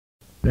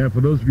Now,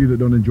 for those of you that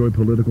don't enjoy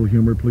political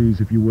humor,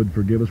 please, if you would,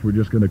 forgive us. We're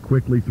just going to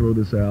quickly throw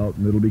this out,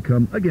 and it'll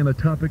become, again, a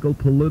topical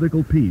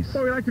political piece.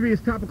 Well, we like to be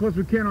as topical as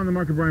we can on the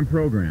Mark O'Brien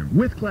program.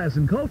 With class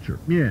and culture.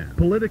 Yeah.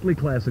 Politically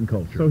class and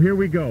culture. So here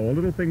we go. A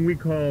little thing we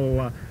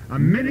call a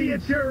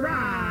miniature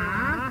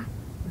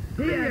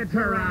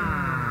theater.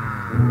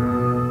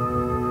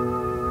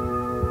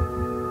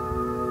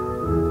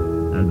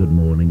 Good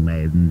morning,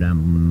 ladies and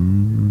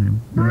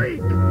gentlemen. Break!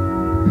 Been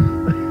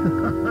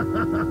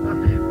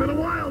a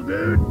while,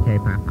 dude. Okay,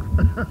 Papa.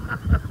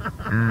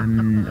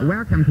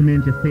 Welcome to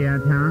Miniature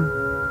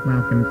Theater.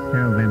 Welcome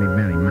so very,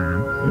 very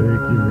much.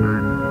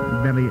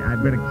 Thank you.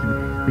 I've really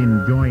been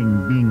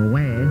enjoying being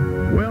away.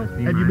 Well,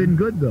 have you been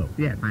good, though?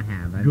 Yes, I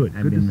have. Good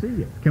to see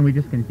you. Can we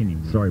just continue?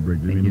 Sorry,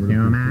 Bridget. Thank you so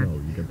much.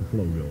 You got the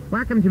flow going.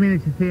 Welcome to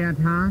Miniature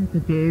Theater.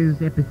 Today's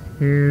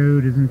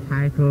episode is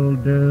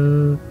entitled,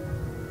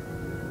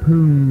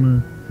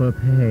 Poon for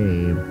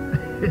Pay.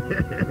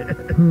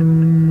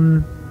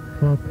 Poon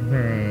for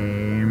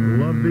Pay.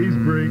 Love these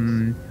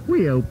breaks.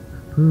 We open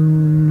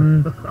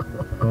Poon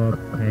for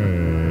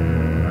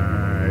Pay.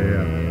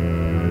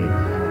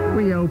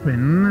 We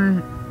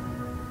open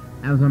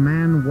as a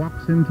man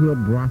walks into a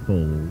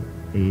brothel,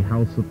 a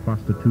house of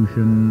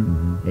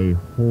prostitution, a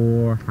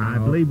whorehouse. I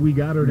believe we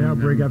got her now,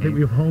 Brig. I think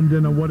we've homed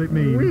in on what it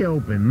means. We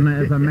open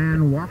as a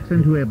man walks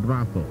into a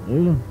brothel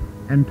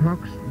and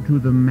talks to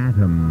the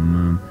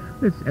madam.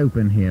 Let's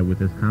open here with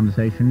this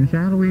conversation,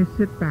 shall we?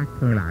 Sit back,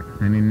 relax,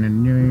 and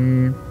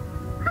enjoy.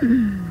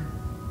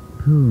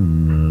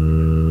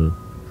 Poon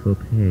for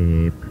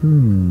pay,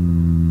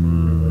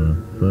 poon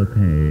for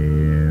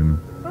pay,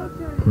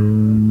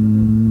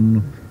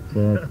 poon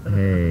for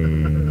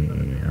pay.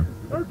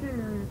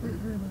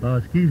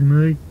 Excuse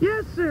me?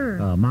 Yes, sir.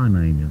 My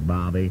name is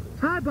Bobby.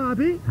 Hi,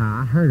 Bobby.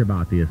 Hi, I heard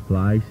about this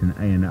place,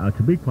 and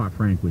to be quite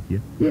frank with you,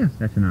 Yes.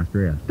 that's a nice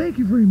dress. Thank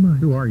you very much.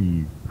 Who are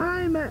you?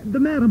 I'm the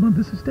madam of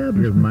this You're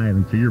establishment.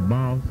 madam, so you're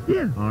boss?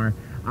 Yeah. All right.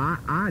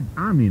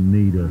 I'm in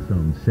need of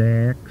some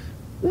sex.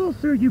 Well,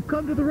 sir, you've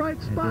come to the right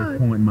At spot. this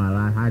point in my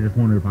life, I just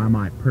wonder if I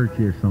might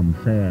purchase some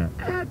sex.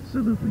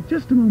 Absolutely.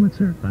 Just a moment,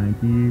 sir.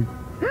 Thank you.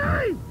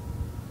 Hey!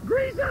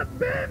 Grease up,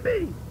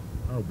 Bambi!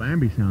 Oh,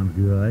 Bambi sounds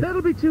good.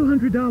 That'll be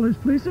 $200,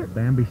 please, sir.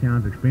 Bambi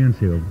sounds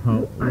expensive.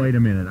 Oh, Well, wait a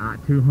minute.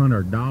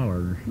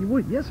 $200.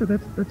 Wait, yes, sir.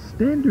 That's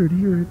standard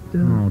here at.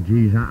 Oh,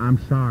 geez, I'm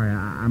sorry.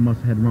 I must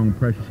have had the wrong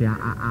impression. See,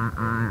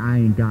 I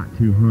ain't got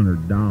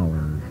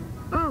 $200.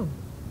 Oh,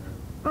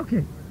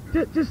 okay.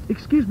 Just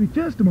excuse me,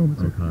 just a moment,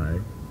 sir. Okay.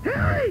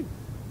 Harry!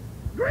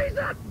 Grease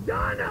up,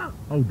 Donna!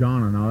 Oh,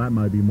 Donna, no, that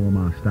might be more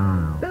my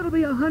style. That'll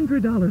be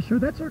 $100, sir.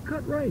 That's our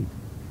cut rate.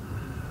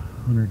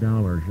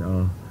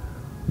 $100.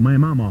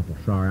 Ma'am, I'm awful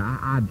sorry.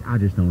 I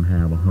just don't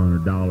have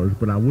 $100,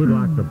 but I would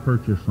like to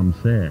purchase some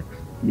sex.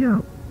 Yeah.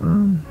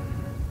 All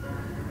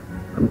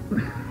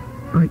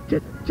right.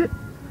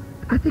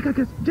 I think I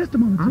got just a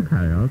moment,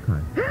 sir.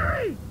 Okay.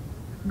 Harry!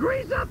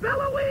 Grease up,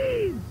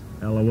 Eloise!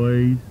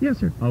 Eloise? Yes,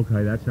 sir.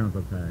 Okay, that sounds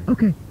okay.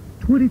 Okay,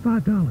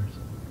 $25.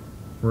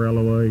 For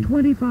Eloise?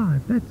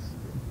 25. That's.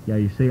 Yeah,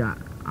 you see,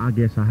 I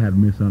guess I had a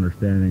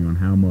misunderstanding on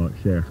how much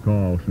sex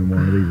costs in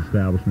one of these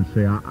establishments.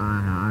 See,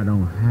 I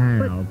don't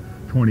have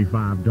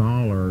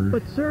 $25.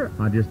 But sir.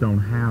 I just don't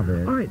have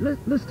it. All right,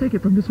 let's take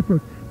it from this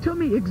approach. Tell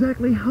me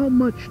exactly how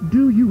much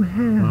do you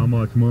have? How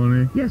much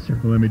money? Yes, sir.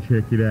 Well, let me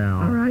check it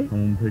out. All right.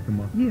 I'm pick 'em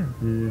up. Yeah.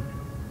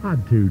 I have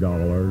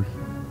 $2.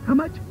 How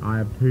much? I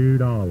have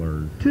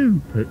 $2.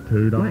 Two.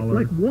 $2?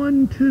 Like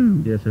 1,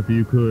 2. Yes, if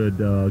you could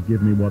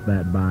give me what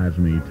that buys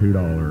me,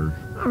 $2.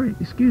 All right,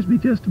 excuse me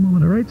just a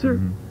moment, all right, sir?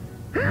 Mhm.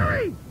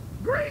 Harry!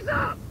 Grease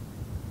up!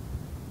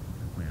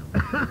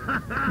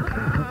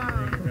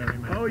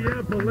 Oh,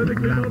 yeah,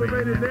 politically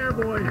motivated there,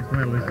 boy.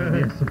 Well, listen,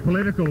 yes,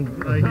 political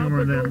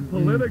humor.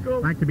 Political.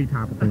 Like to be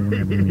topical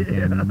whenever we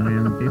can.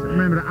 Man, just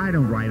remember, I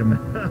don't write them.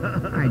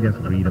 I just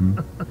read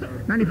them.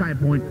 95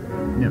 point.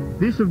 No,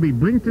 this will be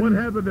Brington. What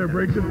happened there,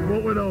 Brington?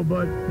 What went on,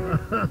 bud?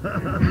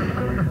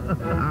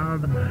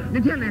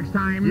 Until next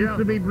time, Yeah. this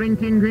will be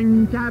Brington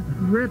Green Tap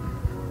Rip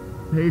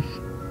Fish.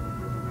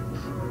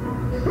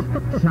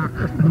 Suck.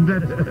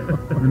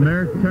 The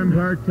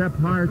American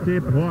party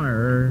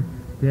poir.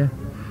 The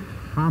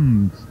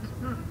Humst.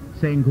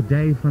 Saying good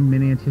day from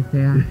Miniature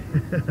Theater.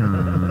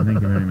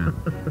 Thank you very much.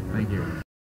 Thank you.